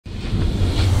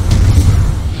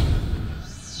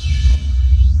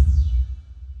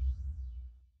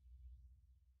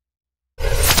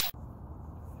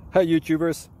Hey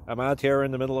YouTubers, I'm out here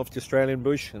in the middle of the Australian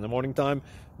bush in the morning time.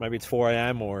 Maybe it's 4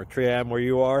 a.m. or 3 a.m. where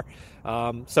you are.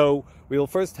 So we'll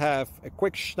first have a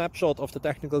quick snapshot of the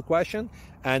technical question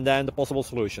and then the possible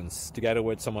solutions, together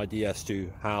with some ideas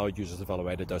to how users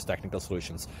evaluated those technical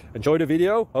solutions. Enjoy the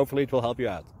video, hopefully it will help you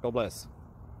out. God bless.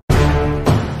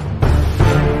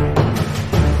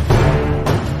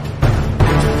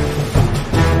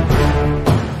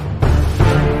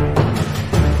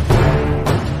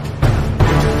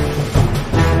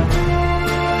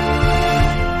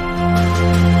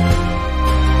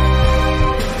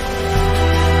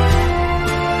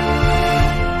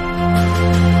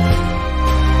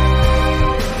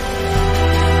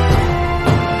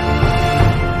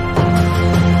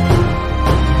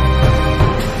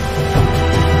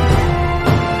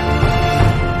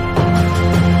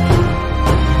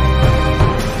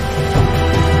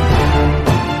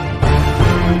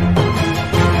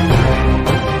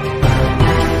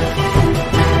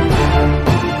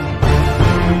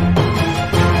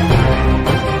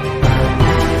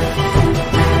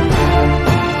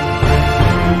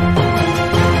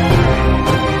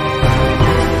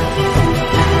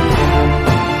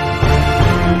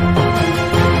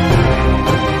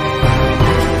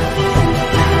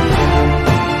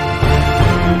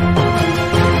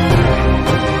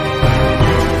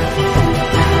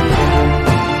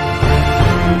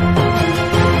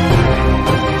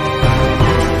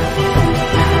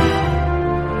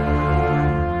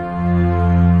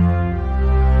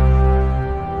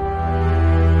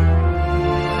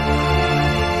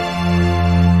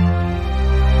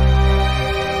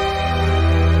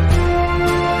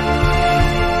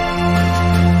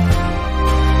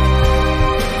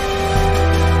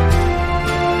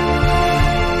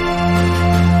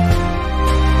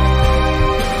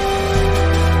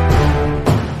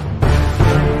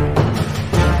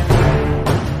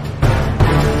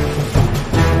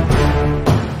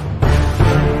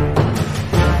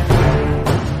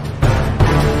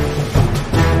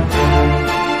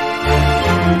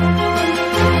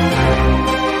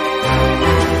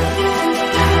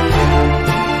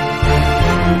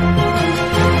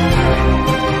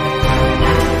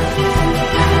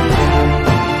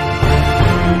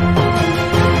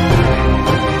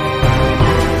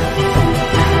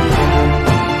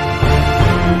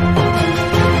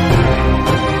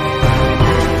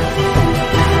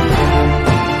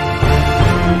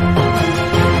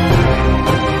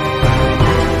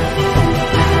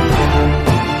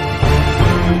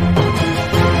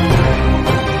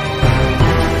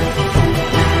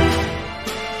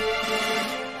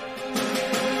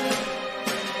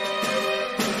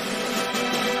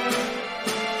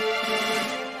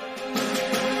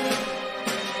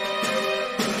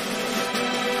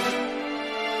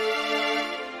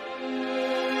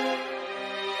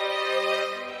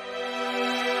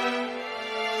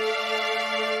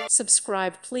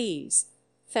 Subscribe, please.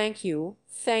 Thank you.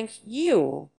 Thank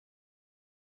you.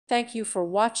 Thank you for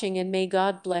watching, and may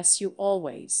God bless you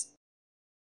always.